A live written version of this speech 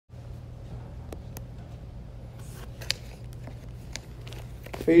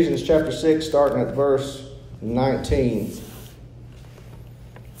Ephesians chapter 6, starting at verse 19.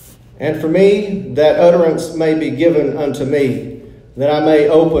 And for me, that utterance may be given unto me, that I may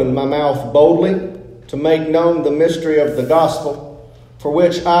open my mouth boldly to make known the mystery of the gospel, for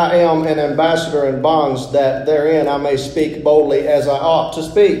which I am an ambassador in bonds, that therein I may speak boldly as I ought to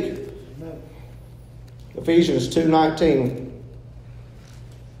speak. Amen. Ephesians 2:19.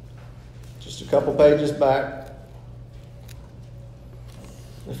 Just a couple pages back.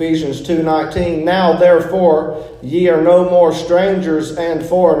 Ephesians 2:19, Now therefore ye are no more strangers and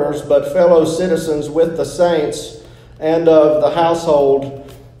foreigners, but fellow citizens with the saints and of the household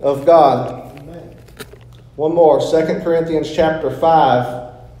of God. Amen. One more, 2 Corinthians chapter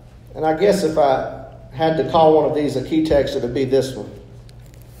 5. And I guess if I had to call one of these a key text, it would be this one.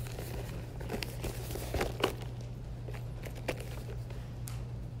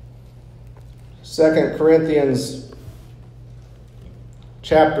 Second Corinthians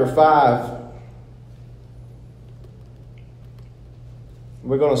chapter 5.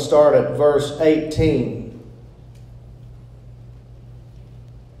 We're going to start at verse 18.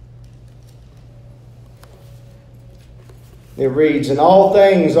 It reads, And all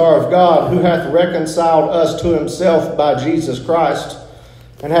things are of God, who hath reconciled us to himself by Jesus Christ,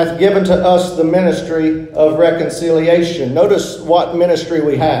 and hath given to us the ministry of reconciliation. Notice what ministry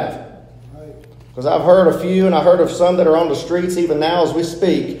we have. Because I've heard a few, and I heard of some that are on the streets even now as we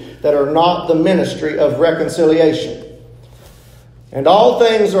speak, that are not the ministry of reconciliation. And all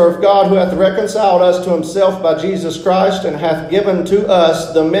things are of God, who hath reconciled us to himself by Jesus Christ, and hath given to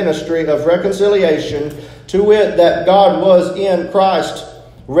us the ministry of reconciliation, to wit, that God was in Christ,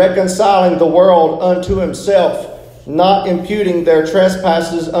 reconciling the world unto himself, not imputing their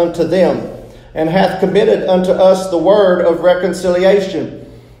trespasses unto them, and hath committed unto us the word of reconciliation.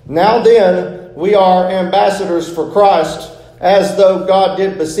 Now then, we are ambassadors for Christ, as though God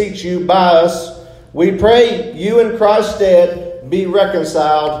did beseech you by us. We pray you in Christ's stead be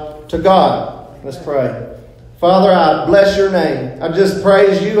reconciled to God. Let's pray. Father, I bless your name. I just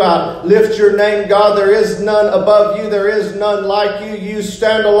praise you. I lift your name, God. There is none above you. There is none like you. You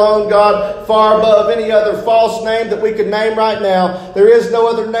stand alone, God, far above any other false name that we could name right now. There is no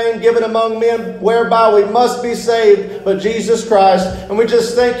other name given among men whereby we must be saved but Jesus Christ. And we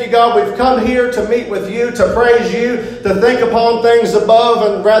just thank you, God. We've come here to meet with you, to praise you, to think upon things above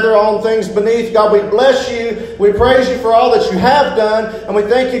and rather on things beneath. God, we bless you. We praise you for all that you have done. And we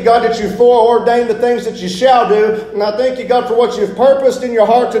thank you, God, that you foreordained the things that you shall do. And I thank you, God, for what you've purposed in your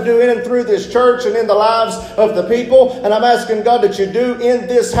heart to do in and through this church and in the lives of the people. And I'm asking, God, that you do in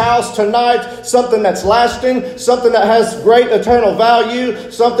this house tonight something that's lasting, something that has great eternal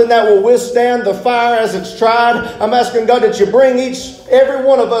value, something that will withstand the fire as it's tried. I'm asking, God, that you bring every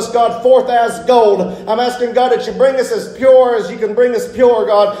one of us, God, forth as gold. I'm asking, God, that you bring us as pure as you can bring us pure,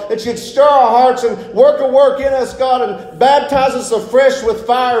 God, that you'd stir our hearts and work a work in us, God, and baptize us afresh with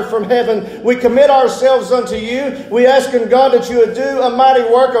fire from heaven. We commit ourselves unto you. We ask, God, that you would do a mighty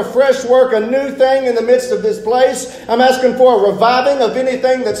work, a fresh work, a new thing in the midst of this place. I'm asking for a reviving of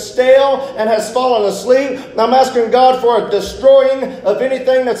anything that's stale and has fallen asleep. I'm asking, God, for a destroying of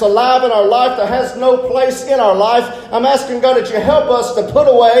anything that's alive in our life that has no place in our life. I'm asking, God, that you help us to put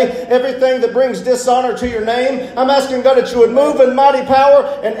away everything that brings dishonor to your name. I'm asking, God, that you would move in mighty power,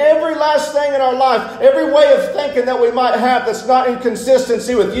 and every last thing in our life, every way of thinking that we might have that's not in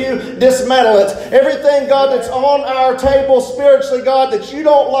consistency with you, dismantle it. Everything, God, that's on our table spiritually, God, that you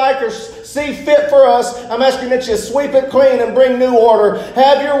don't like or see fit for us, I'm asking that you sweep it clean and bring new order.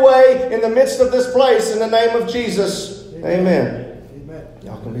 Have your way in the midst of this place in the name of Jesus. Amen. Amen.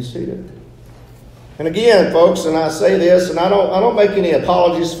 Y'all can be seated. And again, folks, and I say this, and I don't make any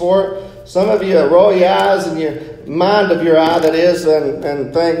apologies for it. Some of you roll your eyes and your mind of your eye, that is,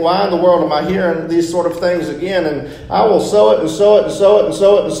 and think, why in the world am I hearing these sort of things again? And I will sow it and sow it and sow it and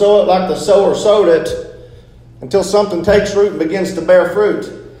sow it and sow it like the sower sowed it until something takes root and begins to bear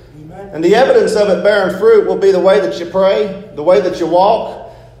fruit. Amen. And the evidence of it bearing fruit will be the way that you pray, the way that you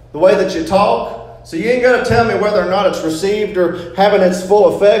walk, the way that you talk. So you ain't got to tell me whether or not it's received or having its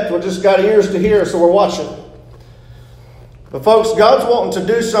full effect. We've just got ears to hear, so we're watching. But folks, God's wanting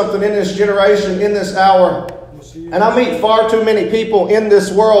to do something in this generation, in this hour. And I meet far too many people in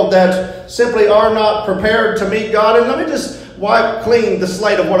this world that simply are not prepared to meet God. And let me just wipe clean the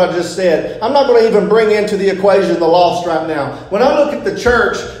slate of what I just said. I'm not going to even bring into the equation the lost right now. When I look at the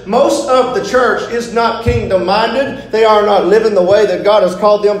church, most of the church is not kingdom-minded. They are not living the way that God has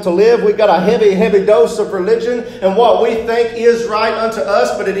called them to live. We've got a heavy, heavy dose of religion and what we think is right unto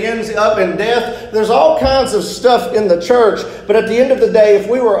us, but it ends up in death. There's all kinds of stuff in the church, but at the end of the day, if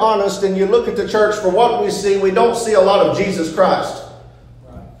we were honest and you look at the church for what we see, we don't see a lot of Jesus Christ.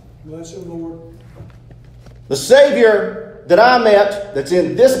 Bless him, Lord. The Savior that I met, that's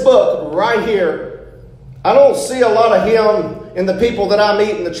in this book right here, I don't see a lot of Him in the people that I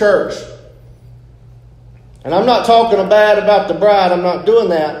meet in the church. And I'm not talking bad about the bride. I'm not doing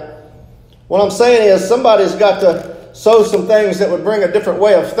that. What I'm saying is somebody's got to sow some things that would bring a different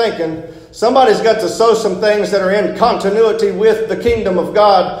way of thinking. Somebody's got to sow some things that are in continuity with the kingdom of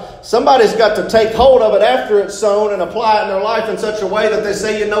God. Somebody's got to take hold of it after it's sown and apply it in their life in such a way that they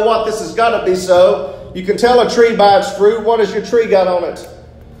say, you know what, this has got to be so. You can tell a tree by its fruit. What has your tree got on it?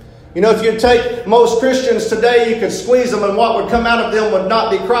 You know, if you take most Christians today, you could squeeze them and what would come out of them would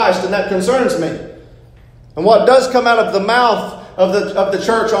not be Christ, and that concerns me. And what does come out of the mouth of the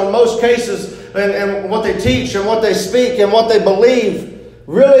church on most cases and what they teach and what they speak and what they believe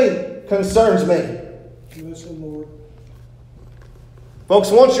really concerns me. Listen, Lord. Folks,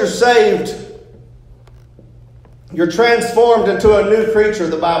 once you're saved, you're transformed into a new creature,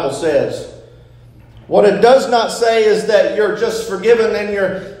 the Bible says. What it does not say is that you're just forgiven and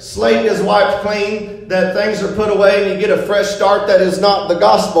your slate is wiped clean, that things are put away and you get a fresh start. That is not the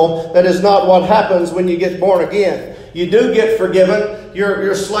gospel. That is not what happens when you get born again. You do get forgiven.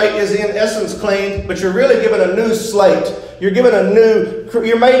 Your slate is in essence clean, but you're really given a new slate. You're made a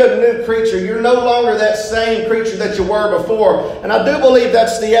new creature. You're no longer that same creature that you were before. And I do believe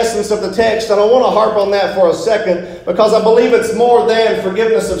that's the essence of the text. And I want to harp on that for a second because I believe it's more than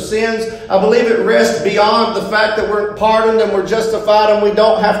forgiveness of sins. I believe it rests beyond the fact that we're pardoned and we're justified and we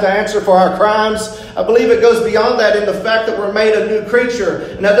don't have to answer for our crimes. I believe it goes beyond that in the fact that we're made a new creature.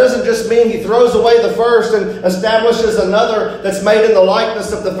 And that doesn't just mean He throws away the first and establishes another that's made in the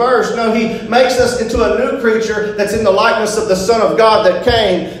likeness of the first. No, He makes us into a new creature that's in the likeness of the Son of God that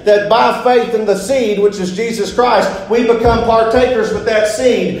came, that by faith in the seed, which is Jesus Christ, we become partakers with that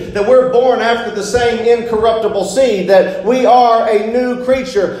seed, that we're born after the same incorruptible seed, that we are a new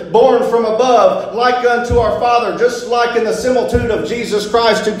creature, born from above, like unto our Father, just like in the similitude of Jesus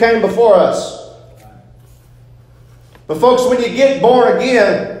Christ who came before us. But folks, when you get born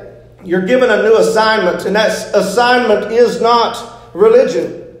again, you're given a new assignment, and that assignment is not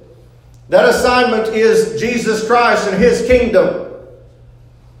religion. That assignment is Jesus Christ and His kingdom.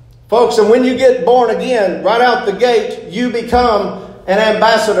 Folks, and when you get born again, right out the gate, you become an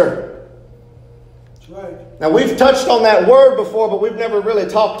ambassador. That's right. Now, we've touched on that word before, but we've never really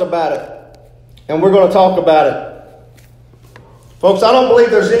talked about it. And we're going to talk about it. Folks, I don't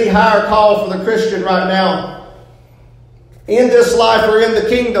believe there's any higher call for the Christian right now in this life or in the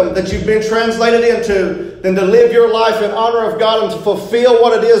kingdom that you've been translated into than to live your life in honor of God and to fulfill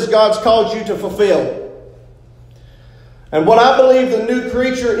what it is God's called you to fulfill. And what I believe the new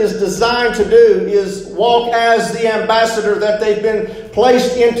creature is designed to do is walk as the ambassador that they've been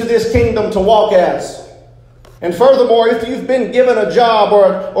placed into this kingdom to walk as. And furthermore, if you've been given a job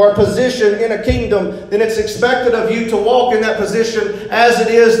or a position in a kingdom, then it's expected of you to walk in that position as it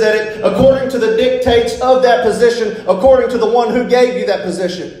is according to the dictates of that position, according to the one who gave you that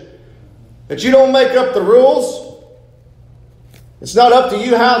position. That you don't make up the rules. It's not up to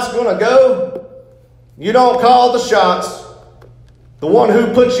you how it's going to go. You don't call the shots. The one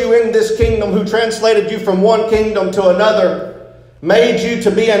who put you in this kingdom, who translated you from one kingdom to another, made you to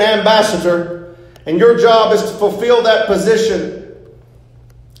be an ambassador. And your job is to fulfill that position.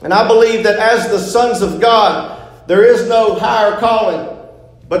 And I believe that as the sons of God, there is no higher calling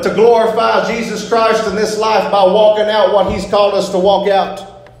but to glorify Jesus Christ in this life by walking out what He's called us to walk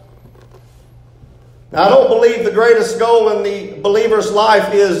out. Now, I don't believe the greatest goal in the believer's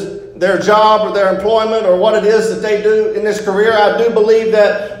life is their job or their employment or what it is that they do in this career. I do believe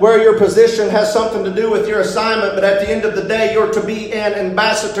that where your position has something to do with your assignment, but at the end of the day, you're to be an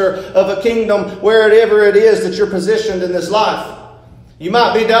ambassador of a kingdom wherever it is that you're positioned in this life. You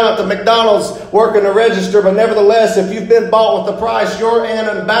might be down at the McDonald's working the register, but nevertheless, if you've been bought with the price, you're an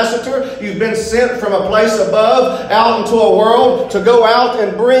ambassador. You've been sent from a place above out into a world to go out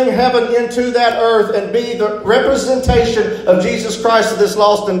and bring heaven into that earth and be the representation of Jesus Christ to this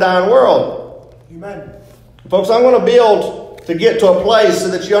lost and dying world. Amen. Folks, I'm going to build to get to a place so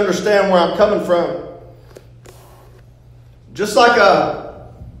that you understand where I'm coming from. Just like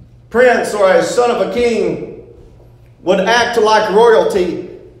a prince or a son of a king would act like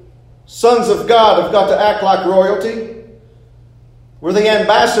royalty, sons of God have got to act like royalty. We're the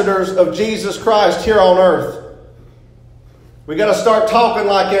ambassadors of Jesus Christ here on earth. We got to start talking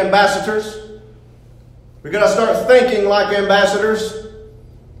like ambassadors. We got to start thinking like ambassadors.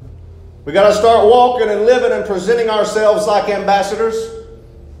 We got to start walking and living and presenting ourselves like ambassadors.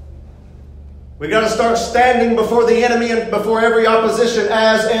 We got to start standing before the enemy and before every opposition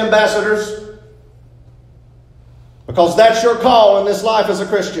as ambassadors. because that's your call in this life as a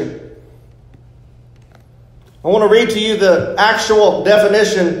Christian. I want to read to you the actual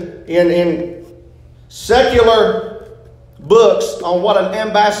definition in secular books on what an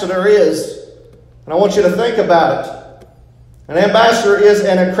ambassador is. And I want you to think about it. An ambassador is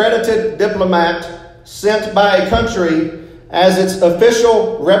an accredited diplomat sent by a country as its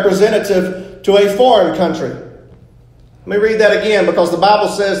official representative to a foreign country. Let me read that again, because the Bible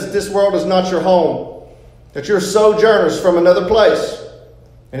says that this world is not your home, that you're sojourners from another place.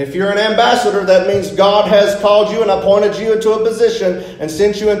 And if you're an ambassador, that means God has called you and appointed you into a position and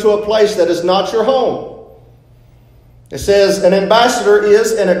sent you into a place that is not your home. It says an ambassador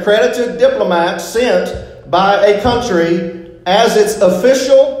is an accredited diplomat sent by a country as its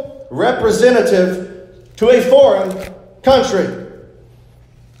official representative to a foreign country.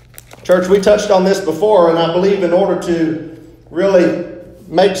 Church, we touched on this before, and I believe in order to really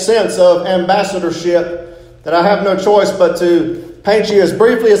make sense of ambassadorship, that I have no choice but to paint you as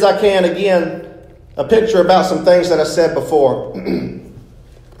briefly as I can, again, a picture about some things that I said before.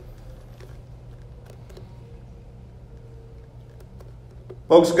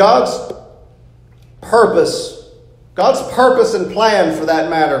 Folks, God's purpose and plan for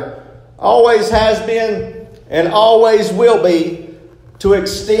that matter, always has been and always will be to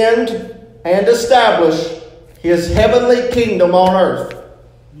extend and establish His heavenly kingdom on earth.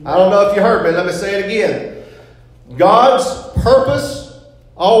 I don't know if you heard me. Let me say it again. God's purpose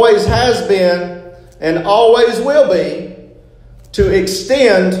always has been and always will be to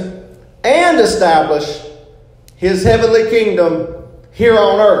extend and establish His heavenly kingdom here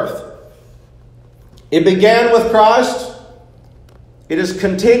on earth. It began with Christ. It is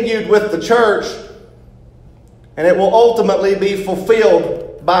continued with the church. And it will ultimately be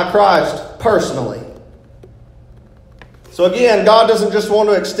fulfilled by Christ personally. So again, God doesn't just want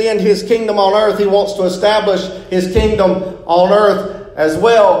to extend His kingdom on earth. He wants to establish His kingdom on earth as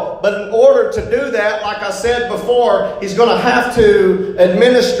well. But in order to do that, like I said before, He's going to have to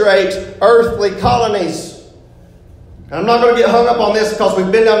administrate earthly colonies. And I'm not going to get hung up on this because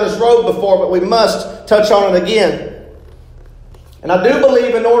we've been down this road before, but we must touch on it again. And I do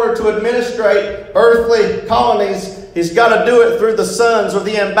believe in order to administrate earthly colonies, He's got to do it through the sons or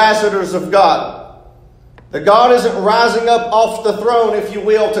the ambassadors of God. That God isn't rising up off the throne, if you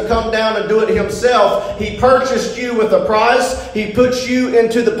will, to come down and do it Himself. He purchased you with a price. He puts you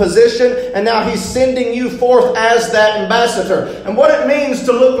into the position, and now He's sending you forth as that ambassador. And what it means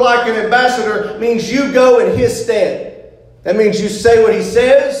to look like an ambassador means you go in His stead. That means you say what He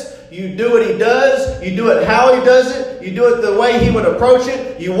says, you do what He does, you do it how He does it, you do it the way He would approach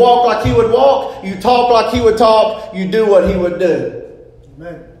it, you walk like He would walk, you talk like He would talk, you do what He would do.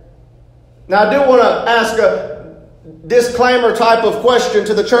 Amen. Now, I do want to ask a disclaimer type of question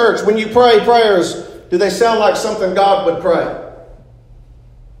to the church. When you pray prayers, do they sound like something God would pray?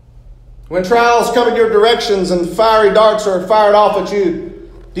 When trials come in your directions and fiery darts are fired off at you,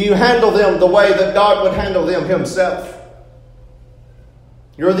 do you handle them the way that God would handle them Himself?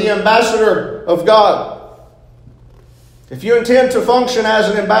 You're the ambassador of God. If you intend to function as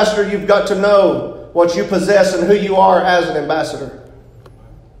an ambassador, you've got to know what you possess and who you are as an ambassador.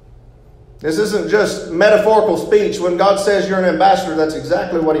 This isn't just metaphorical speech. When God says you're an ambassador, that's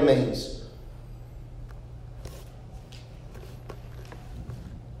exactly what He means.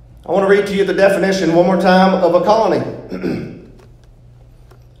 I want to read to you the definition one more time of a colony.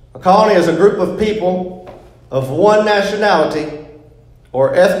 A colony is a group of people of one nationality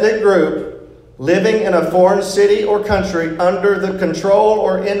or ethnic group living in a foreign city or country under the control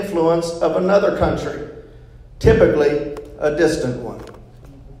or influence of another country, typically a distant one.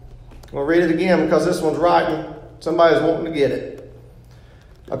 We'll read it again because this one's right and somebody's wanting to get it.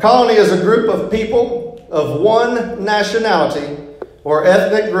 A colony is a group of people of one nationality or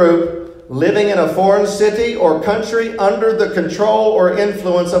ethnic group living in a foreign city or country under the control or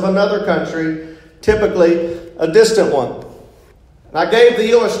influence of another country, typically a distant one. And I gave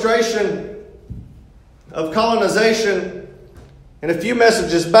the illustration of colonization in a few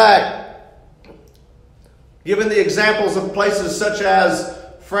messages back, given the examples of places such as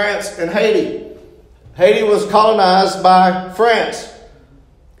France and Haiti. Haiti was colonized by France.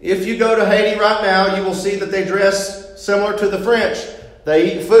 If you go to Haiti right now, you will see that they dress similar to the French.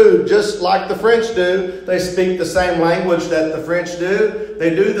 They eat food just like the French do. They speak the same language that the French do. They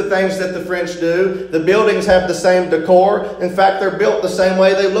do the things that the French do. The buildings have the same decor. In fact, they're built the same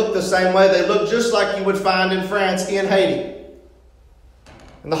way. They look the same way. They look just like you would find in France in Haiti.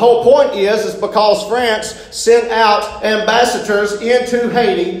 And the whole point is because France sent out ambassadors into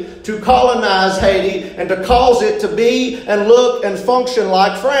Haiti to colonize Haiti and to cause it to be and look and function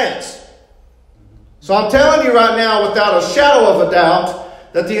like France. So I'm telling you right now, without a shadow of a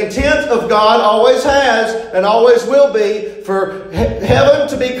doubt, that the intent of God always has and always will be for heaven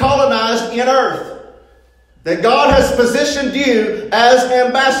to be colonized in earth. That God has positioned you as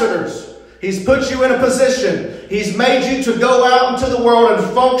ambassadors. He's put you in a position. He's made you to go out into the world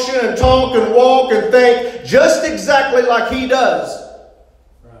and function and talk and walk and think just exactly like He does.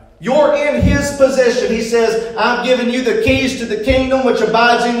 You're in His position. He says, I'm giving you the keys to the kingdom which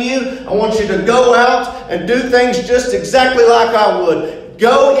abides in you. I want you to go out and do things just exactly like I would.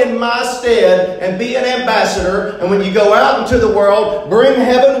 Go in my stead and be an ambassador. And when you go out into the world, bring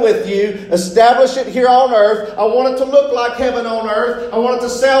heaven with you. Establish it here on earth. I want it to look like heaven on earth. I want it to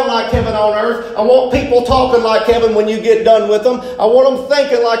sound like heaven on earth. I want people talking like heaven when you get done with them. I want them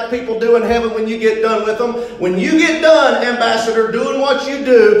thinking like people do in heaven when you get done with them. When you get done, ambassador, doing what you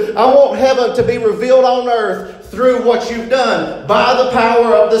do, I want heaven to be revealed on earth through what you've done by the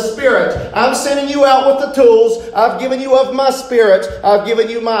power of the Spirit. I'm sending you out with the tools. I've given you of my Spirit. I've given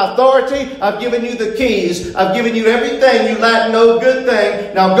you my authority. I've given you the keys. I've given you everything. You lack no good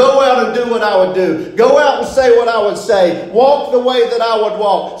thing. Now go out and do what I would do. Go out and say what I would say. Walk the way that I would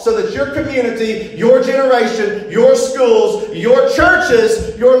walk, so that your community, your generation, your schools, your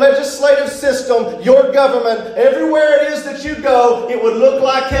churches, your legislative system, your government, everywhere it is that you go, it would look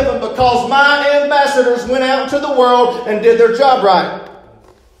like heaven, because my ambassadors went out into the world and did their job right.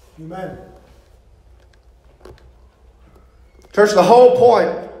 Amen. Church, the whole point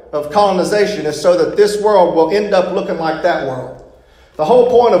of colonization is so that this world will end up looking like that world. The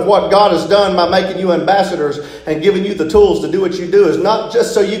whole point of what God has done by making you ambassadors and giving you the tools to do what you do is not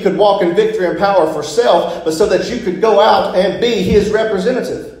just so you could walk in victory and power for self, but so that you could go out and be His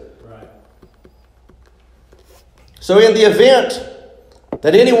representative. Right. So in the event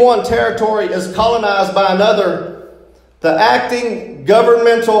that any one territory is colonized by another, the acting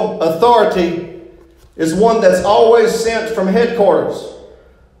governmental authority is one that's always sent from headquarters.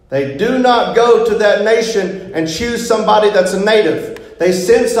 They do not go to that nation and choose somebody that's a native. They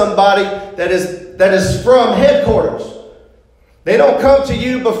send somebody that is from headquarters. They don't come to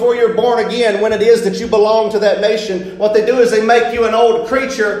you before you're born again when it is that you belong to that nation. What they do is they make you an old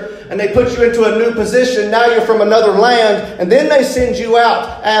creature and they put you into a new position. Now you're from another land, and then they send you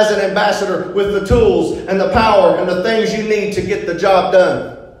out as an ambassador with the tools and the power and the things you need to get the job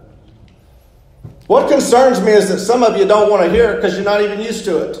done. What concerns me is that some of you don't want to hear it because you're not even used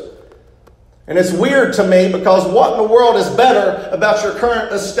to it. And it's weird to me, because what in the world is better about your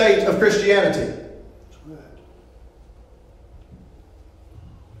current estate of Christianity?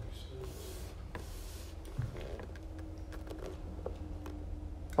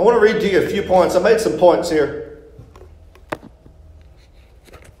 I want to read to you a few points. I made some points here.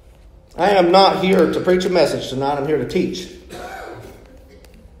 I am not here to preach a message tonight. I'm here to teach.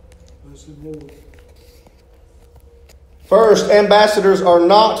 First, ambassadors are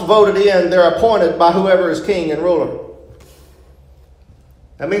not voted in. They're appointed by whoever is king and ruler.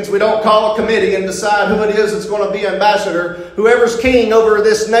 That means we don't call a committee and decide who it is that's going to be ambassador. Whoever's king over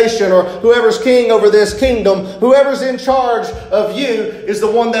this nation, or whoever's king over this kingdom, whoever's in charge of you is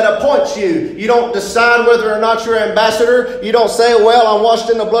the one that appoints you. You don't decide whether or not you're ambassador. You don't say, well, I'm washed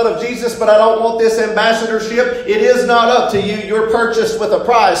in the blood of Jesus, but I don't want this ambassadorship. It is not up to you. You're purchased with a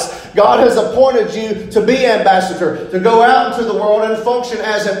price. God has appointed you to be ambassador, to go out into the world and function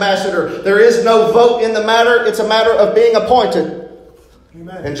as ambassador. There is no vote in the matter. It's a matter of being appointed.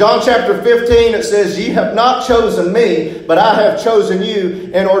 Amen. In John chapter 15, it says, ye have not chosen me, but I have chosen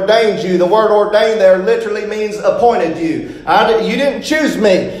you and ordained you. The word ordained there literally means appointed you. You didn't choose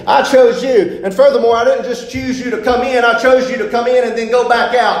me. I chose you. And furthermore, I didn't just choose you to come in. I chose you to come in and then go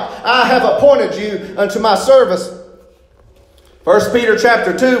back out. I have appointed you unto my service. 1 Peter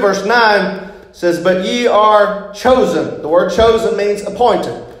chapter 2, verse 9 says, but ye are chosen. The word chosen means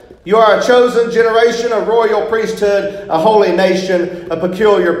appointed. You are a chosen generation, a royal priesthood, a holy nation, a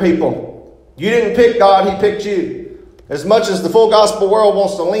peculiar people. You didn't pick God, He picked you. As much as the full gospel world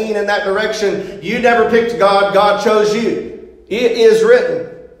wants to lean in that direction, you never picked God, God chose you. It is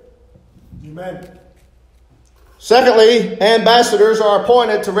written. Amen. Secondly, ambassadors are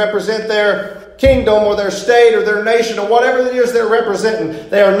appointed to represent their kingdom or their state or their nation or whatever it is they're representing.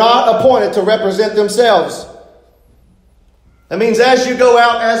 They are not appointed to represent themselves. That means as you go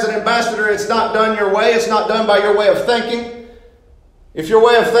out as an ambassador, it's not done your way. It's not done by your way of thinking. If your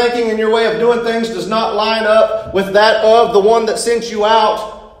way of thinking and your way of doing things does not line up with that of the one that sent you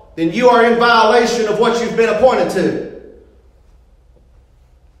out, then you are in violation of what you've been appointed to.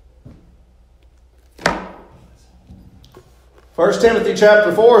 1 Timothy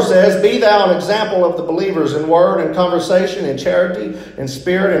chapter 4 says, be thou an example of the believers in word and conversation, in charity, in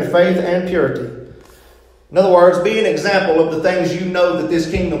spirit, in faith, and purity. In other words, be an example of the things you know that this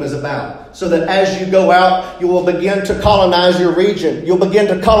kingdom is about. So that as you go out, you will begin to colonize your region. You'll begin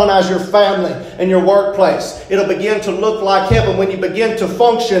to colonize your family and your workplace. It'll begin to look like heaven when you begin to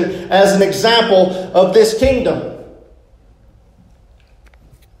function as an example of this kingdom.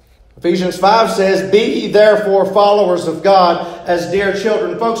 Ephesians 5 says, "Be ye therefore followers of God as dear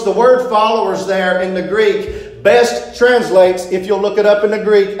children." Folks, the word followers there in the Greek best translates, if you'll look it up in the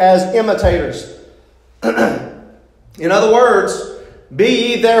Greek, as imitators. In other words, be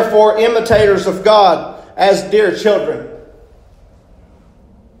ye therefore imitators of God as dear children.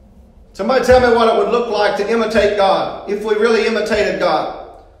 Somebody tell me what it would look like to imitate God, if we really imitated God.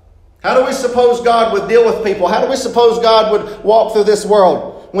 How do we suppose God would deal with people? How do we suppose God would walk through this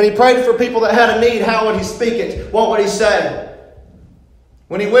world? When He prayed for people that had a need, how would He speak it? What would He say?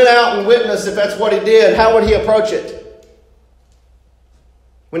 When He went out and witnessed, if that's what He did, how would He approach it?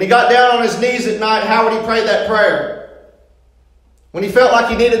 When He got down on His knees at night, how would He pray that prayer? When He felt like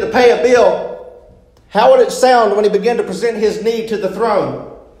He needed to pay a bill, how would it sound when He began to present His need to the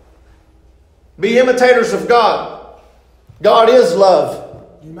throne? Be imitators of God. God is love.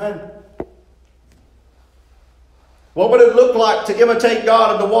 Amen. What would it look like to imitate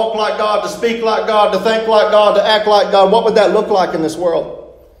God and to walk like God, to speak like God, to think like God, to act like God? What would that look like in this world?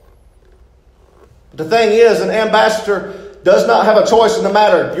 The thing is, an ambassador does not have a choice in the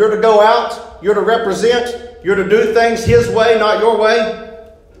matter. You're to go out, you're to represent, you're to do things His way, not your way.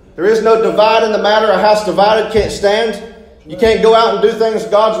 There is no divide in the matter. A house divided can't stand. You can't go out and do things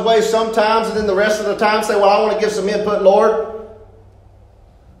God's way sometimes and then the rest of the time say, well, I want to give some input, Lord.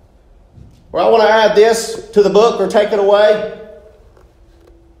 Or I want to add this to the book or take it away.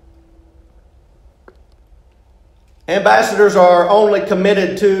 Ambassadors are only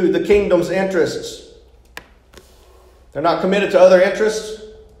committed to the kingdom's interests. They're not committed to other interests.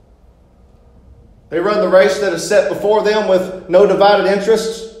 They run the race that is set before them with no divided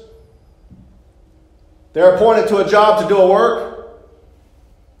interests. They're appointed to a job to do a work.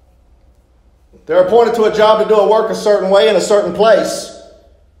 They're appointed to a job to do a work a certain way in a certain place.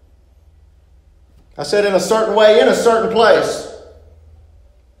 I said in a certain way, in a certain place.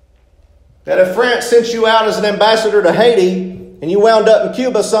 That if France sent you out as an ambassador to Haiti and you wound up in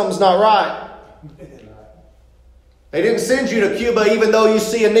Cuba, something's not right. They didn't send you to Cuba even though you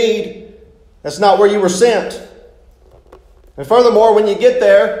see a need. That's not where you were sent. And furthermore, when you get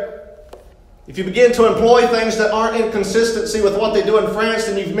there, if you begin to employ things that aren't in consistency with what they do in France,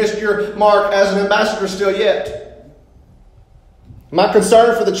 then you've missed your mark as an ambassador still yet. My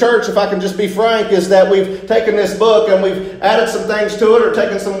concern for the church, if I can just be frank, is that we've taken this book and we've added some things to it or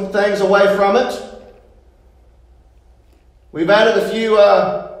taken some things away from it. We've added a few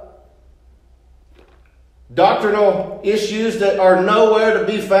doctrinal issues that are nowhere to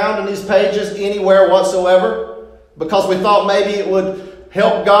be found in these pages anywhere whatsoever because we thought maybe it would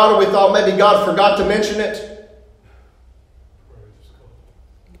help God, or we thought maybe God forgot to mention it.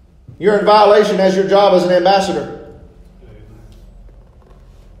 You're in violation as your job as an ambassador.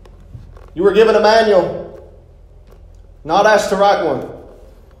 You were given a manual, not asked to write one.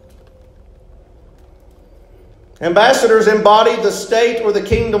 Ambassadors embody the state or the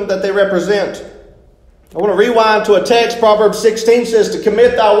kingdom that they represent. I want to rewind to a text. Proverbs 16 says to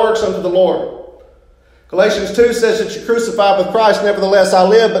commit thy works unto the Lord. Galatians 2 says that you're crucified with Christ. Nevertheless I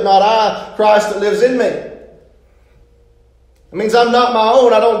live, but not I, Christ that lives in me. It means I'm not my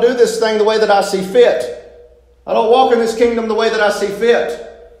own. I don't do this thing the way that I see fit. I don't walk in this kingdom the way that I see fit.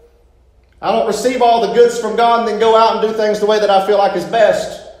 I don't receive all the goods from God and then go out and do things the way that I feel like is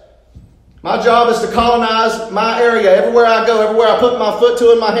best. My job is to colonize my area. Everywhere I go, everywhere I put my foot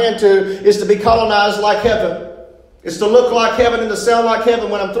to and my hand to is to be colonized like heaven. It's to look like heaven and to sound like heaven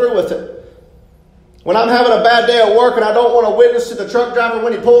when I'm through with it. When I'm having a bad day at work and I don't want to witness to the truck driver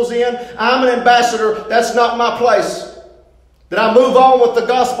when he pulls in, I'm an ambassador. That's not my place. That I move on with the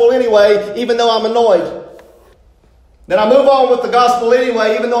gospel anyway, even though I'm annoyed. That I move on with the gospel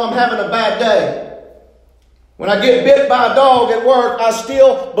anyway, even though I'm having a bad day. When I get bit by a dog at work, I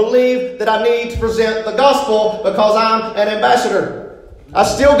still believe that I need to present the gospel because I'm an ambassador. I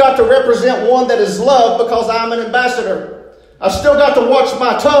still got to represent one that is loved because I'm an ambassador. I still got to watch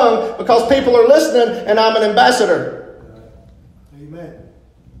my tongue because people are listening and I'm an ambassador. Amen.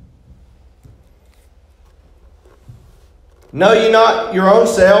 Know ye not your own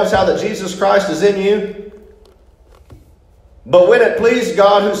selves how that Jesus Christ is in you? But when it pleased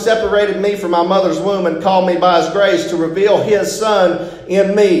God who separated me from my mother's womb and called me by His grace to reveal His Son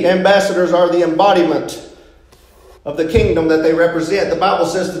in me. Ambassadors are the embodiment of the kingdom that they represent. The Bible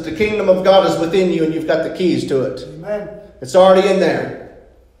says that the kingdom of God is within you and you've got the keys to it. Amen. It's already in there.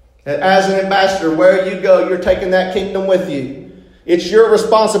 As an ambassador, where you go, you're taking that kingdom with you. It's your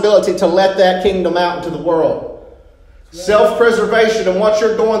responsibility to let that kingdom out into the world. Self-preservation and what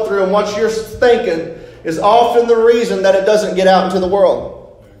you're going through and what you're thinking is often the reason that it doesn't get out into the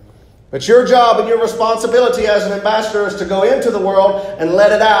world. But your job and your responsibility as an ambassador is to go into the world and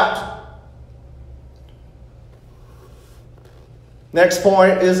let it out. Next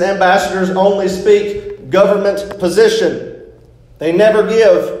point is ambassadors only speak government position. They never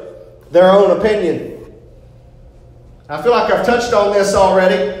give their own opinion. I feel like I've touched on this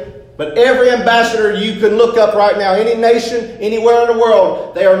already, but every ambassador you can look up right now, any nation, anywhere in the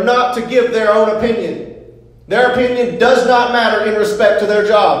world, they are not to give their own opinion. Their opinion does not matter in respect to their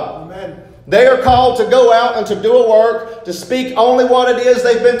job. Amen. They are called to go out and to do a work, to speak only what it is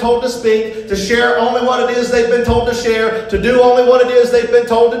they've been told to speak, to share only what it is they've been told to share, to do only what it is they've been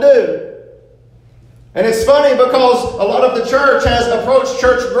told to do. And it's funny because a lot of the church has approached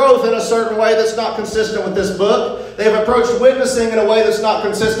church growth in a certain way that's not consistent with this book. They've approached witnessing in a way that's not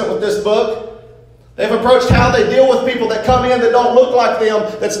consistent with this book. They've approached how they deal with people that come in that don't look like them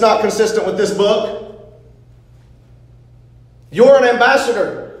that's not consistent with this book. You're an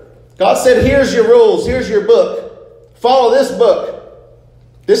ambassador. God said, here's your rules, here's your book. Follow this book.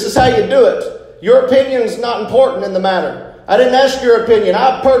 This is how you do it. Your opinion is not important in the matter. I didn't ask your opinion.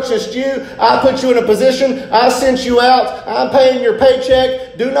 I purchased you. I put you in a position. I sent you out. I'm paying your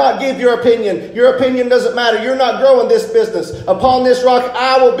paycheck. Do not give your opinion. Your opinion doesn't matter. You're not growing this business. Upon this rock,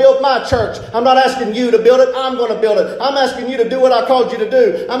 I will build my church. I'm not asking you to build it. I'm going to build it. I'm asking you to do what I called you to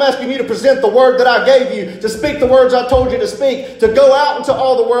do. I'm asking you to present the word that I gave you, to speak the words I told you to speak, to go out into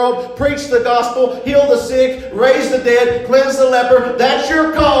all the world, preach the gospel, heal the sick, raise the dead, cleanse the leper. That's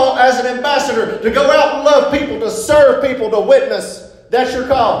your call as an ambassador, to go out and love people, to serve people, to witness. That's your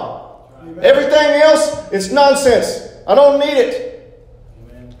call. Amen. Everything else, it's nonsense. I don't need it.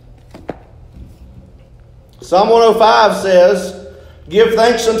 Amen. Psalm 105 says, give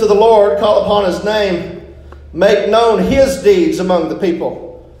thanks unto the Lord, call upon His name, make known His deeds among the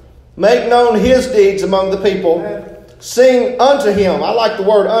people. Make known His deeds among the people. Amen. Sing unto Him. I like the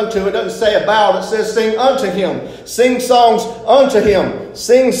word unto. It doesn't say about. It says sing unto Him. Sing songs unto Him.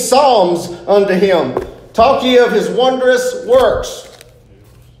 Sing psalms unto Him. Talk ye of His wondrous works.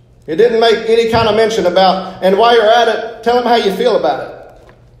 It didn't make any kind of mention about, and while you're at it, tell Him how you feel about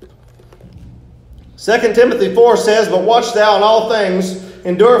it. 2 Timothy 4 says, but watch thou in all things,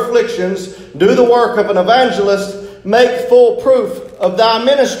 endure afflictions, do the work of an evangelist, make full proof of thy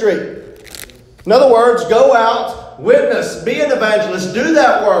ministry. In other words, go out, witness, be an evangelist, do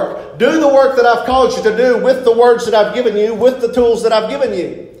that work. Do the work that I've called you to do with the words that I've given you, with the tools that I've given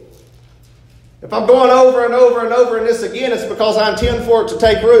you. If I'm going over and over and over in this again, it's because I intend for it to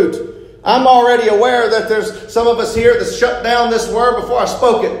take root. I'm already aware that there's some of us here that shut down this word before I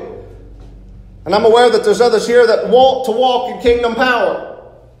spoke it. And I'm aware that there's others here that want to walk in kingdom power.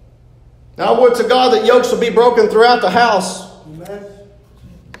 And I would to God that yokes will be broken throughout the house. Amen.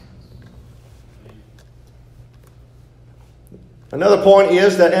 Another point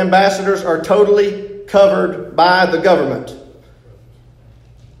is that ambassadors are totally covered by the government.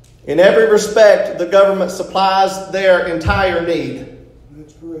 In every respect, the government supplies their entire need.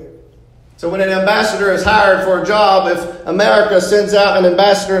 That's correct. So when an ambassador is hired for a job, if America sends out an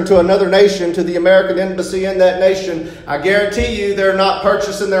ambassador into another nation, to the American embassy in that nation, I guarantee you they're not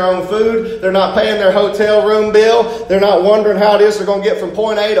purchasing their own food. They're not paying their hotel room bill. They're not wondering how it is they're going to get from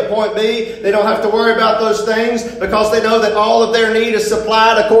point A to point B. They don't have to worry about those things because they know that all of their need is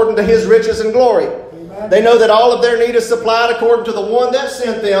supplied according to His riches and glory. They know that all of their need is supplied according to the one that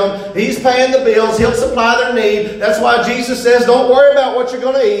sent them. He's paying the bills. He'll supply their need. That's why Jesus says, don't worry about what you're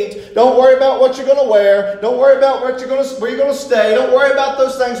going to eat. Don't worry about what you're going to wear. Don't worry about where you're going to stay. Don't worry about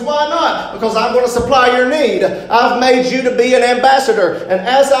those things. Why not? Because I'm going to supply your need. I've made you to be an ambassador. And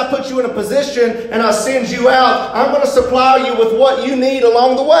as I put you in a position and I send you out, I'm going to supply you with what you need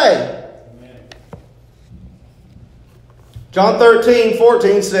along the way. John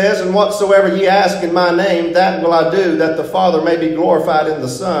 13:14 says, and whatsoever ye ask in my name, that will I do, that the Father may be glorified in the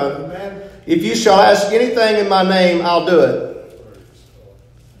Son. Amen. If you shall ask anything in my name, I'll do it.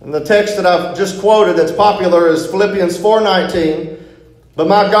 And the text that I've just quoted that's popular is Philippians 4:19. But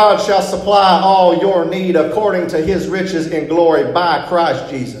my God shall supply all your need according to His riches in glory by Christ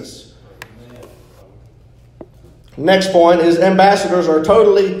Jesus. Amen. Next point is ambassadors are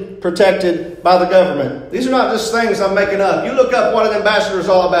totally protected by the government. These are not just things I'm making up. You look up what an ambassador is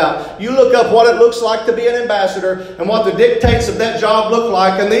all about. You look up what it looks like to be an ambassador and what the dictates of that job look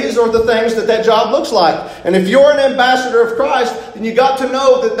like. And these are the things that job looks like. And if you're an ambassador of Christ, then you got to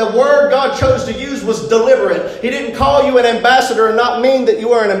know that the word God chose to use was deliberate. He didn't call you an ambassador and not mean that you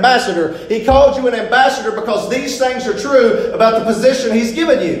were an ambassador. He called you an ambassador because these things are true about the position He's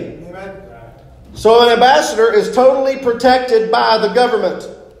given you. So an ambassador is totally protected by the government.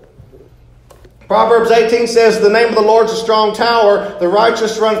 Proverbs 18 says, the name of the Lord is a strong tower. The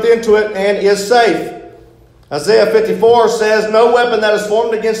righteous runneth into it and is safe. Isaiah 54 says, no weapon that is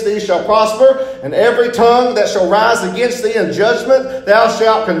formed against thee shall prosper, and every tongue that shall rise against thee in judgment thou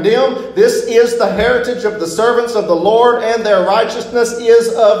shalt condemn. This is the heritage of the servants of the Lord, and their righteousness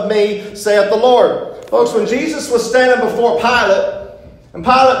is of me, saith the Lord. Folks, when Jesus was standing before Pilate, and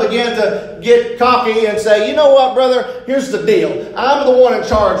Pilate began to get cocky and say, you know what, brother? Here's the deal. I'm the one in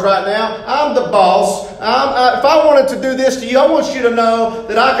charge right now. I'm the boss. If I wanted to do this to you, I want you to know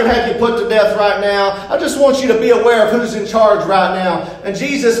that I could have you put to death right now. I just want you to be aware of who's in charge right now. And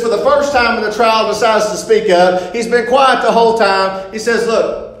Jesus, for the first time in the trial, decides to speak up. He's been quiet the whole time. He says,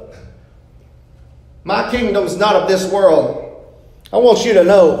 look, my kingdom's not of this world. I want you to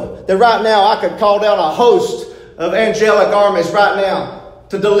know that right now I could call down a host of angelic armies right now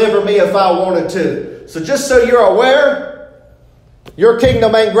to deliver me if I wanted to. So just so you're aware, your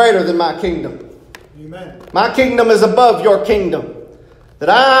kingdom ain't greater than my kingdom. Amen. My kingdom is above your kingdom. That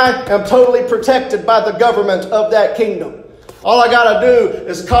I am totally protected by the government of that kingdom. All I got to do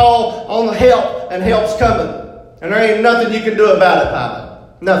is call on the help, and help's coming. And there ain't nothing you can do about it,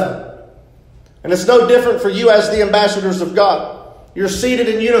 Pilate. Nothing. And it's no different for you as the ambassadors of God. You're seated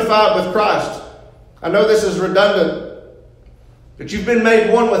and unified with Christ. I know this is redundant, but you've been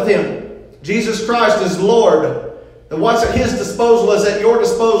made one with Him. Jesus Christ is Lord. And what's at His disposal is at your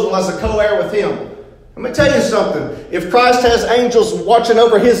disposal as a co-heir with Him. Let me tell you something. If Christ has angels watching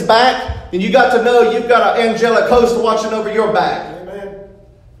over His back, then you got to know you've got an angelic host watching over your back. Amen.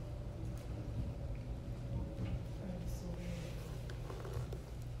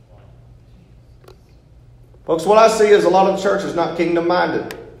 Folks, what I see is a lot of the church is not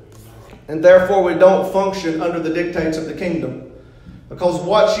kingdom-minded. And therefore we don't function under the dictates of the kingdom. Because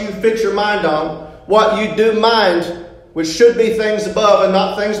what you fix your mind on, what you do mind, which should be things above and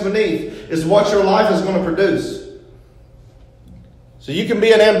not things beneath, is what your life is going to produce. So you can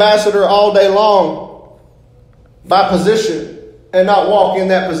be an ambassador all day long by position and not walk in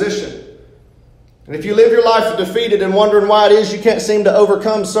that position. And if you live your life defeated and wondering why it is you can't seem to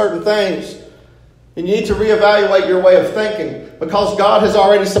overcome certain things, then you need to reevaluate your way of thinking, because God has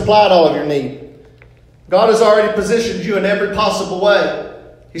already supplied all of your need. God has already positioned you in every possible way.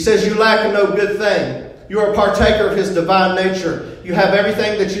 He says you lack no good thing. You are a partaker of His divine nature. You have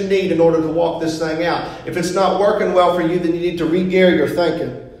everything that you need in order to walk this thing out. If it's not working well for you, then you need to re-gear your thinking.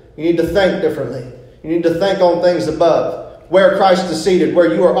 You need to think differently. You need to think on things above, where Christ is seated,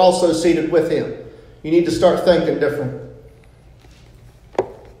 where you are also seated with Him. You need to start thinking different.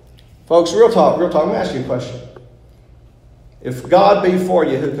 Folks, real talk. Let me ask you a question. If God be for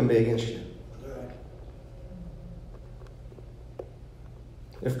you, who can be against you?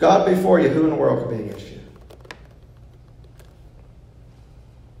 If God be for you, who in the world could be against you?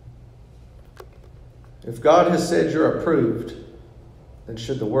 If God has said you're approved, then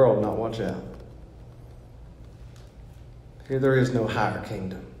should the world not watch out? Here there is no higher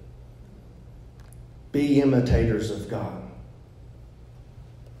kingdom. Be imitators of God.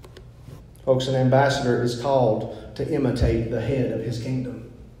 Folks, an ambassador is called to imitate the head of his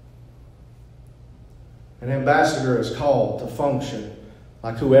kingdom. An ambassador is called to function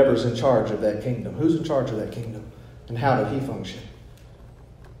like whoever's in charge of that kingdom. Who's in charge of that kingdom? And how did He function?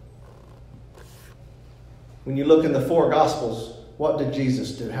 When you look in the four Gospels, what did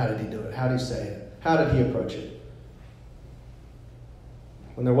Jesus do? How did He do it? How did He say it? How did He approach it?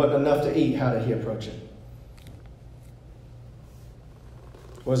 When there wasn't enough to eat, how did He approach it?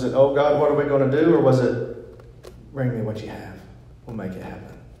 Was it, oh God, what are we going to do? Or was it, bring me what you have. We'll make it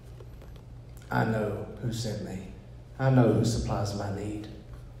happen. I know who sent me. I know who supplies my need.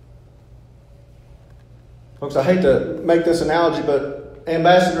 Folks, I hate to make this analogy, but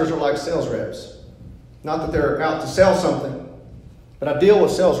ambassadors are like sales reps. Not that they're out to sell something, but I deal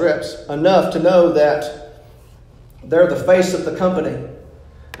with sales reps enough to know that they're the face of the company.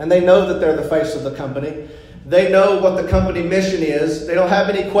 And they know that they're the face of the company. They know what the company mission is. They don't have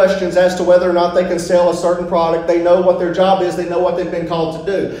any questions as to whether or not they can sell a certain product. They know what their job is. They know what they've been called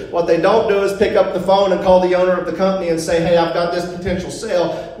to do. What they don't do is pick up the phone and call the owner of the company and say, hey, I've got this potential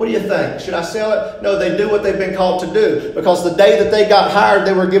sale. What do you think? Should I sell it? No, they do what they've been called to do. Because the day that they got hired,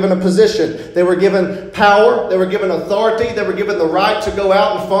 they were given a position. They were given power. They were given authority. They were given the right to go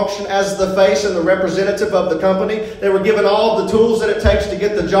out and function as the face and the representative of the company. They were given all the tools that it takes to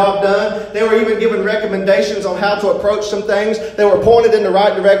get the job done. They were even given recommendations on how to approach some things. They were pointed in the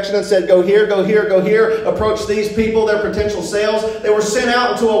right direction and said, go here, go here, go here. Approach these people, their potential sales. They were sent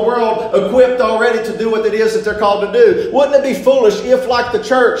out into a world equipped already to do what it is that they're called to do. Wouldn't it be foolish if, like the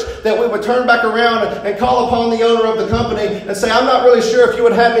church, that we would turn back around and call upon the owner of the company and say, I'm not really sure if you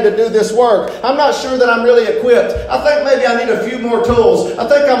would have me to do this work. I'm not sure that I'm really equipped. I think maybe I need a few more tools. I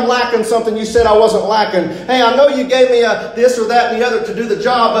think I'm lacking something you said I wasn't lacking. Hey, I know you gave me this or that and the other to do the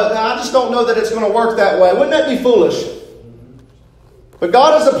job, but I just don't know that it's going to work that way. Wouldn't that be foolish? But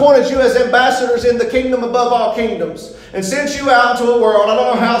God has appointed you as ambassadors in the kingdom above all kingdoms and sent you out into a world, I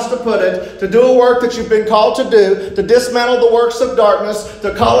don't know how else to put it, to do a work that you've been called to do, to dismantle the works of darkness,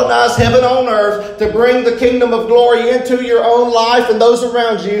 to colonize heaven on earth, to bring the kingdom of glory into your own life and those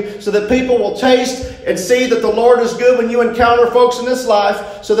around you so that people will taste and see that the Lord is good when you encounter folks in this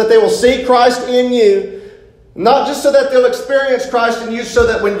life, so that they will see Christ in you. Not just so that they'll experience Christ in you, so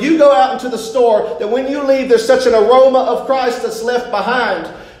that when you go out into the store, that when you leave, there's such an aroma of Christ that's left behind,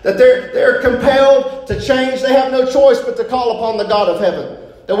 that they're compelled to change. They have no choice but to call upon the God of heaven.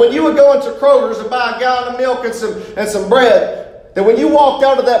 That when you would go into Kroger's and buy a gallon of milk and some bread, that when you walked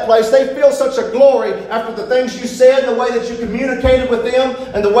out of that place, they feel such a glory after the things you said, the way that you communicated with them,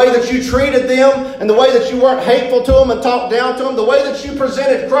 and the way that you treated them, and the way that you weren't hateful to them and talked down to them, the way that you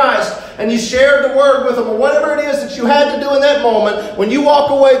presented Christ and you shared the word with them, or whatever it is that you had to do in that moment. When you walk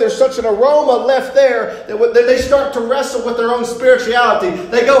away, there's such an aroma left there that they start to wrestle with their own spirituality.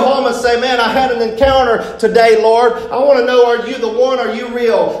 They go home and say, man, I had an encounter today, Lord. I want to know, are you the one? Are you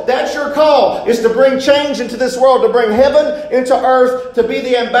real? That's your call, is to bring change into this world, to bring heaven into earth, to be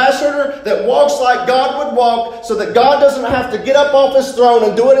the ambassador that walks like God would walk, so that God doesn't have to get up off His throne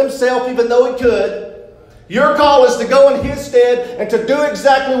and do it Himself, even though He could. Your call is to go in His stead and to do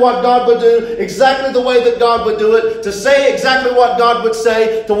exactly what God would do, exactly the way that God would do it, to say exactly what God would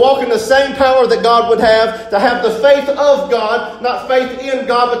say, to walk in the same power that God would have, to have the faith of God, not faith in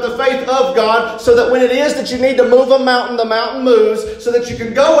God, but the faith of God, so that when it is that you need to move a mountain, the mountain moves, so that you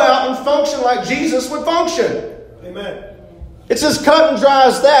can go out and function like Jesus would function. Amen. It's as cut and dry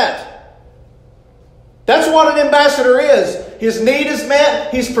as that. That's what an ambassador is. His need is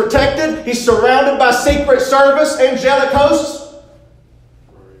met. He's protected. He's surrounded by Secret Service, angelic hosts.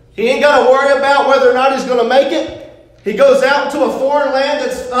 He ain't got to worry about whether or not he's going to make it. He goes out into a foreign land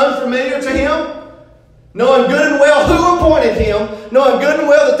that's unfamiliar to him, knowing good and well who appointed him, knowing good and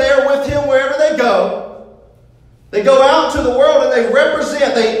well that they are with him wherever they go. They go out to the world and they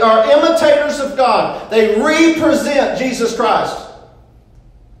represent, they are imitators of God. They represent Jesus Christ.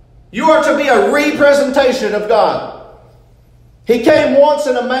 You are to be a representation of God. He came once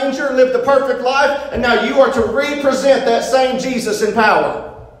in a manger, lived a perfect life, and now you are to represent that same Jesus in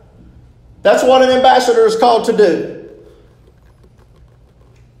power. That's what an ambassador is called to do.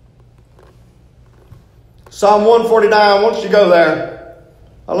 Psalm 149, I want you to go there.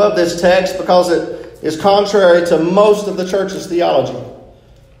 I love this text because it is contrary to most of the church's theology.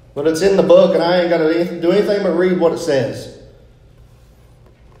 But it's in the book, and I ain't got to do anything but read what it says.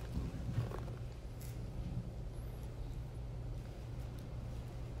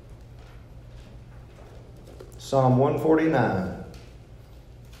 Psalm 149.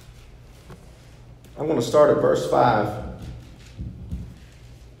 I'm going to start at verse 5. It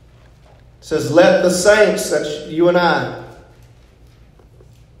says, let the saints, that's you and I,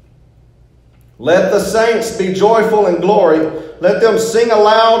 let the saints be joyful in glory. Let them sing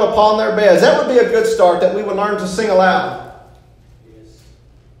aloud upon their beds. That would be a good start, that we would learn to sing aloud. Yes.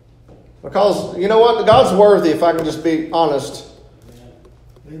 Because, you know what? God's worthy, if I can just be honest.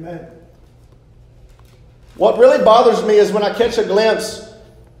 Amen. What really bothers me is when I catch a glimpse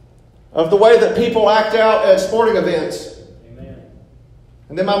of the way that people act out at sporting events. Amen.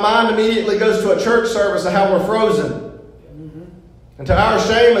 And then my mind immediately goes to a church service of how we're frozen. Mm-hmm. And to our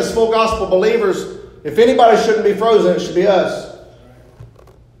shame as full gospel believers, if anybody shouldn't be frozen, it should be us.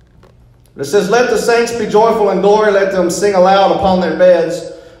 But it says, let the saints be joyful in glory. Let them sing aloud upon their beds.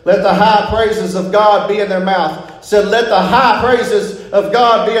 Let the high praises of God be in their mouth. It said, let the high praises of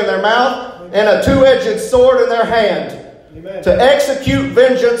God be in their mouth, and a two-edged sword in their hand. Amen. To execute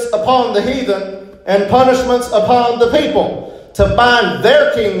vengeance upon the heathen and punishments upon the people, to bind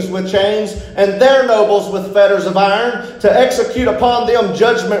their kings with chains and their nobles with fetters of iron, to execute upon them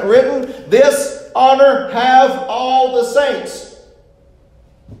judgment written. This honor have all the saints.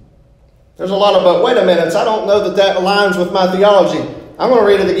 There's a lot of, but wait a minute, I don't know that aligns with my theology. I'm going to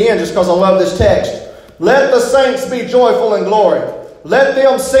read it again just because I love this text. Let the saints be joyful in glory. Let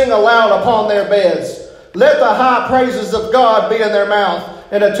them sing aloud upon their beds. Let the high praises of God be in their mouth,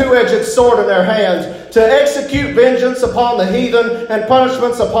 and a two-edged sword in their hands, to execute vengeance upon the heathen and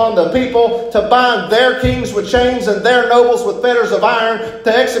punishments upon the people, to bind their kings with chains and their nobles with fetters of iron,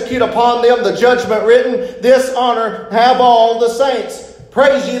 to execute upon them the judgment written. This honor have all the saints.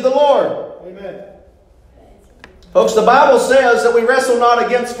 Praise ye the Lord. Amen. Folks, the Bible says that we wrestle not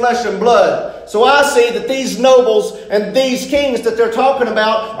against flesh and blood. So I see that these nobles and these kings that they're talking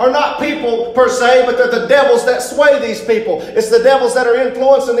about are not people per se, but they're the devils that sway these people. It's the devils that are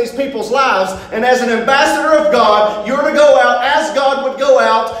influencing these people's lives. And as an ambassador of God, you're to go out as God would go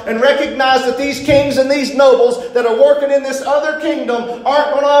out and recognize that these kings and these nobles that are working in this other kingdom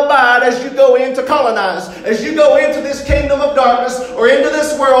aren't going to abide as you go in to colonize. As you go into this kingdom of darkness or into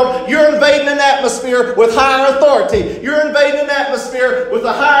this world, you're invading an atmosphere with higher authority. You're invading an atmosphere with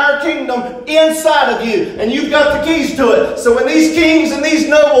a higher kingdom inside of you, and you've got the keys to it. So when these kings and these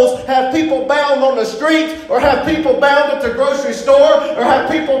nobles have people bound on the street, or have people bound at the grocery store, or have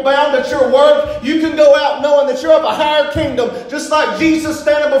people bound at your work, you can go out knowing that you're of a higher kingdom. Just like Jesus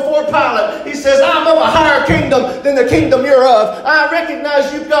standing before Pilate, he says, I'm of a higher kingdom than the kingdom you're of. I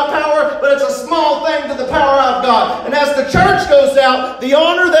recognize you've got power, but it's a small thing to the power I've got. And as the church goes out, the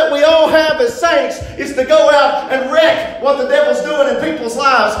honor that we all have as saints is to go out and wreck what the devil's doing in people's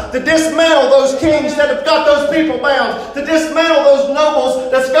lives, to dismantle those kings that have got those people bound, to dismantle those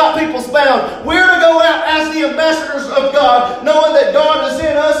nobles that's got people's bound. We're to go out as the ambassadors of God, knowing that God is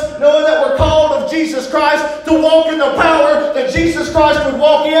in us, knowing that we're called of Jesus Christ, to walk in the power that Jesus Christ would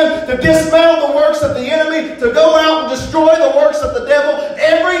walk in, to dismantle the works of the enemy, to go out and destroy the works of the devil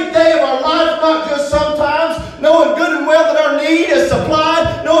every day of our life, not just sometimes, knowing good and well that our need is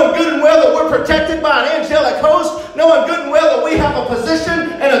supplied, knowing good and well that we're protected by an angelic host, knowing good and well that we have a position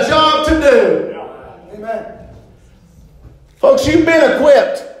and a job to do. Amen. Folks, you've been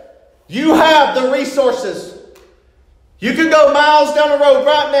equipped. You have the resources. You can go miles down the road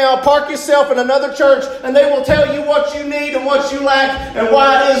right now, park yourself in another church, and they will tell you what you need and what you lack and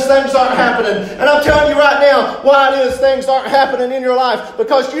why it is things aren't happening. And I'm telling you right now why it is things aren't happening in your life.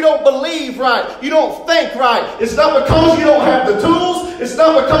 Because you don't believe right. You don't think right. It's not because you don't have the tools. It's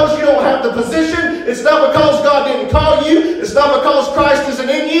not because you don't have the position. It's not because God didn't call you. It's not because Christ isn't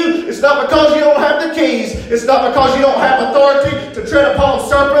in you. It's not because you don't have the keys. It's not because you don't have authority to tread upon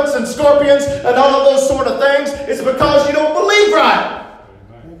serpents and scorpions and all of those sort of things. It's because you don't believe right.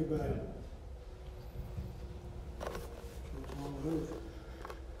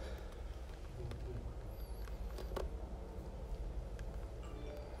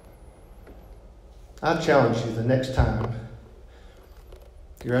 I challenge you the next time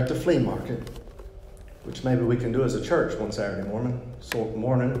you're at the flea market, which maybe we can do as a church one Saturday morning,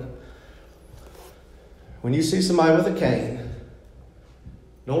 when you see somebody with a cane,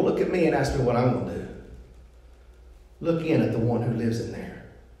 don't look at me and ask me what I'm going to do. Look in at the one who lives in there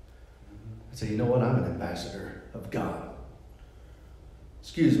and say, you know what? I'm an ambassador of God.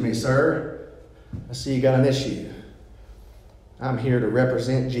 Excuse me, sir. I see you got an issue. I'm here to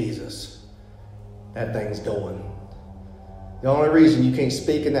represent Jesus. That thing's going. The only reason you can't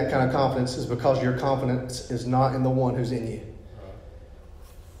speak in that kind of confidence is because your confidence is not in the one who's in you.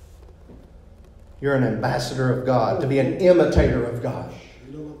 You're an ambassador of God, to be an imitator of God.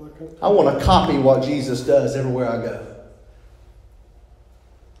 I want to copy what Jesus does everywhere I go.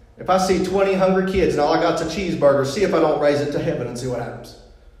 If I see 20 hungry kids and all I got's a cheeseburger, see if I don't raise it to heaven and see what happens.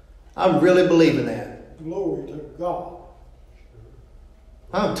 I'm really believing that. Glory to God.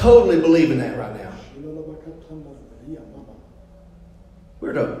 I'm totally believing that right now.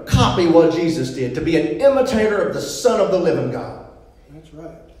 We're to copy what Jesus did, to be an imitator of the Son of the living God. That's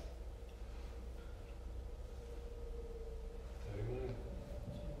right.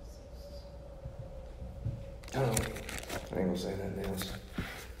 I ain't going to say nothing else.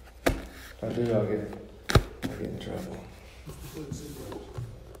 If I do, I'll get in trouble.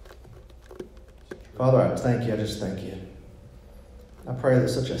 Father, I thank you. I just thank you. I pray that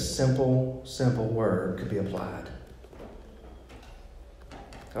such a simple word could be applied.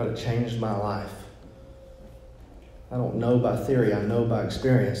 God, it changed my life. I don't know by theory, I know by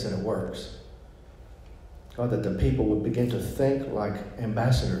experience that it works. God, that the people would begin to think like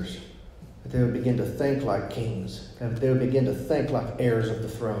ambassadors, that they would begin to think like kings, that they would begin to think like heirs of the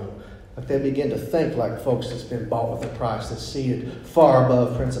throne, that they begin to think like folks that's been bought with a price, that's seated far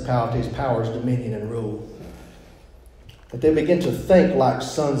above principalities, powers, dominion, and rule. That they begin to think like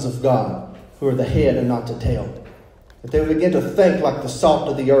sons of God, who are the head and not the tail. That they would begin to think like the salt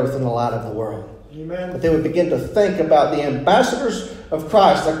of the earth and the light of the world. Amen. But they would begin to think about the ambassadors of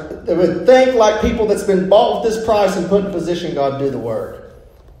Christ. Like, they would think like people that's been bought with this price and put in position God to do the work.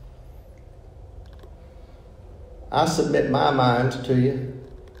 I submit my mind to you.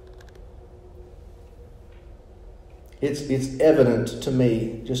 It's evident to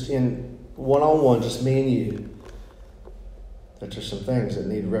me, just in one-on-one, just me and you, that there's some things that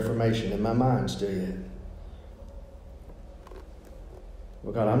need reformation in my mind still yet.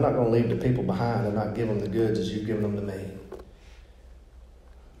 But God, I'm not going to leave the people behind and not give them the goods as you've given them to me.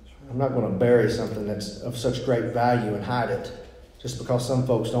 I'm not going to bury something that's of such great value and hide it just because some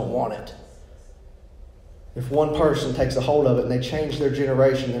folks don't want it. If one person takes a hold of it and they change their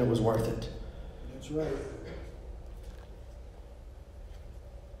generation, then it was worth it. That's right.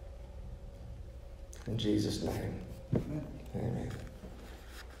 In Jesus' name. Amen. Amen.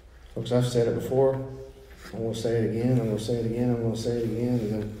 Folks, I've said it before. I'm going to say it again. I'm going to say it again. I'm going to say it again.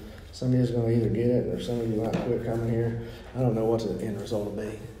 And then some of you is going to either get it or some of you might quit coming here. I don't know what the end result will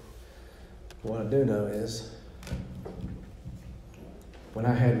be. What I do know is when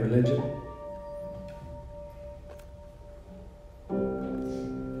I had religion,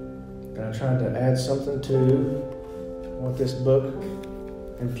 and I tried to add something to what this book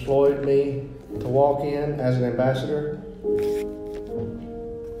employed me to walk in as an ambassador,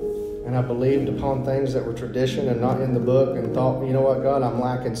 and I believed upon things that were tradition and not in the book, and thought, you know what, God, I'm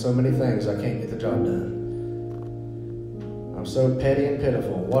lacking so many things, I can't get the job done. I'm so petty and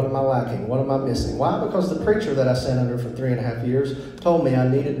pitiful. What am I lacking? What am I missing? Why? Because the preacher that I sat under for 3.5 years told me I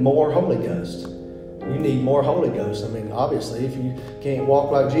needed more Holy Ghost. You need more Holy Ghost. I mean, obviously, if you can't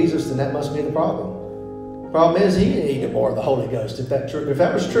walk like Jesus, then that must be the problem. The problem is he needed more of the Holy Ghost. If that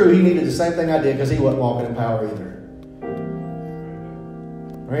was true, he needed the same thing I did because he wasn't walking in power either.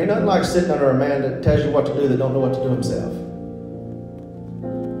 There ain't nothing like sitting under a man that tells you what to do that don't know what to do himself.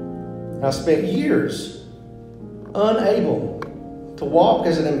 I spent years unable to walk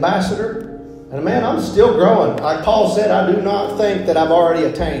as an ambassador. And man, I'm still growing. Like Paul said, I do not think that I've already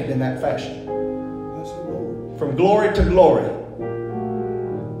attained in that fashion. Yes, Lord. From glory to glory.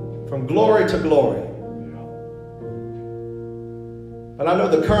 From glory to glory. But I know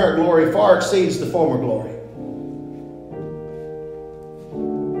the current glory far exceeds the former glory.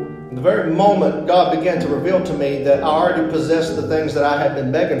 The very moment God began to reveal to me that I already possessed the things that I had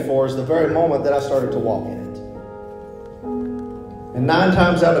been begging for is the very moment that I started to walk in it. And 9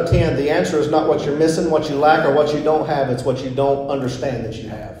 times out of 10, the answer is not what you're missing, what you lack, or what you don't have. It's what you don't understand that you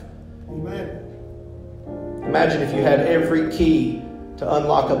have. Amen. Imagine if you had every key to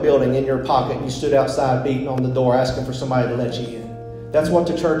unlock a building in your pocket and you stood outside beating on the door asking for somebody to let you in. That's what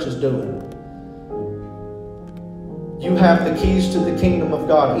the church is doing. You have the keys to the kingdom of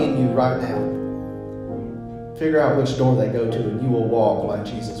God in you right now. Figure out which door they go to and you will walk like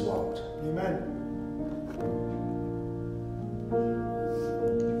Jesus walked. Amen.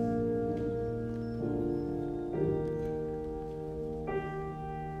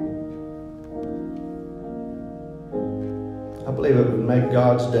 I believe it would make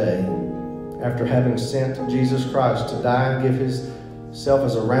God's day, after having sent Jesus Christ to die and give himself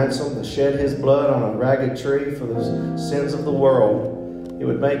as a ransom, to shed his blood on a ragged tree for the sins of the world, it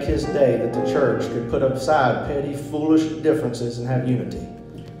would make his day that the church could put aside petty, foolish differences and have unity.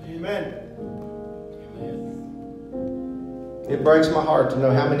 Amen. It breaks my heart to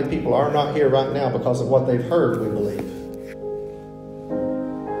know how many people are not here right now because of what they've heard we believe.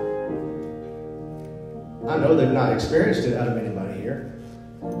 I know they've not experienced it out of anybody here.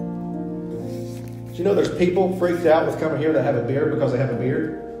 Do you know there's people freaked out with coming here that have a beard because they have a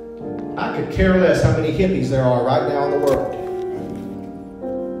beard? I could care less how many hippies there are right now in the world.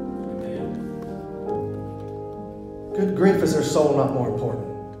 Good grief, is their soul not more important?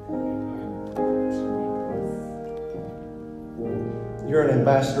 You're an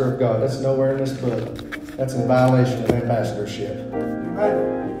ambassador of God. That's nowhere in this book. That's in violation of ambassadorship.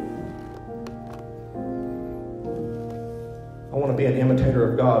 Amen. I want to be an imitator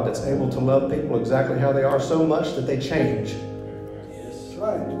of God that's able to love people exactly how they are so much that they change. That's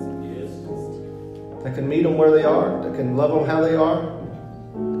right. That can meet them where they are. That can love them how they are.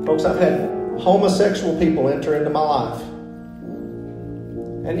 Folks, I've had homosexual people enter into my life.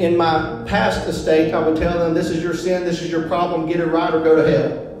 And in my past estate, I would tell them, this is your sin, this is your problem, get it right or go to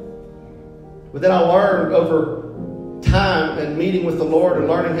hell. But then I learned over time and meeting with the Lord and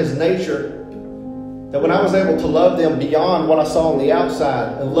learning his nature, that when I was able to love them beyond what I saw on the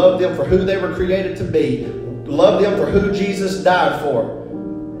outside and love them for who they were created to be, love them for who Jesus died for,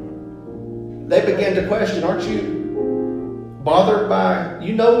 they began to question, aren't you bothered by,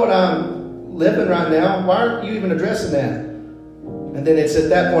 you know what I'm living right now? Why aren't you even addressing that? And then it's at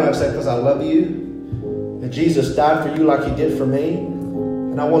that point I say, because I love you, that Jesus died for you like he did for me.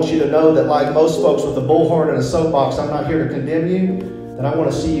 And I want you to know that like most folks with a bullhorn and a soapbox, I'm not here to condemn you, that I want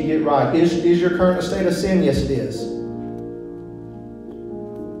to see you get right. Is your current state of sin? Yes, it is.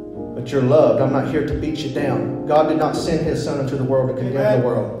 But you're loved. I'm not here to beat you down. God did not send his son into the world to condemn the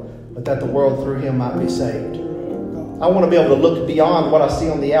world, but that the world through him might be saved. I want to be able to look beyond what I see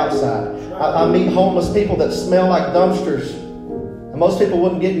on the outside. I meet homeless people that smell like dumpsters, and most people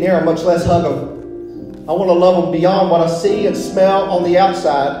wouldn't get near them, much less hug them. I want to love them beyond what I see and smell on the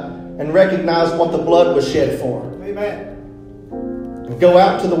outside and recognize what the blood was shed for. Amen. And go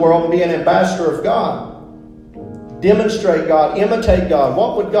out to the world and be an ambassador of God. Demonstrate God, imitate God.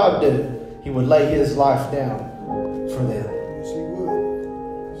 What would God do? He would lay his life down for them. Yes, he would.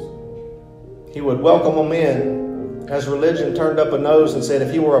 He would welcome them in as religion turned up a nose and said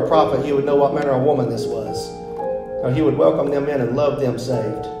if he were a prophet, he would know what manner of woman this was. Or he would welcome them in and love them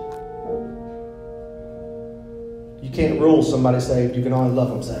saved. You can't rule somebody saved. You can only love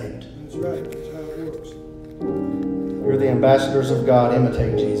them saved. That's right. That's how it works. You're the ambassadors of God.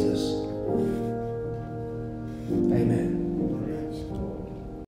 Imitate Jesus.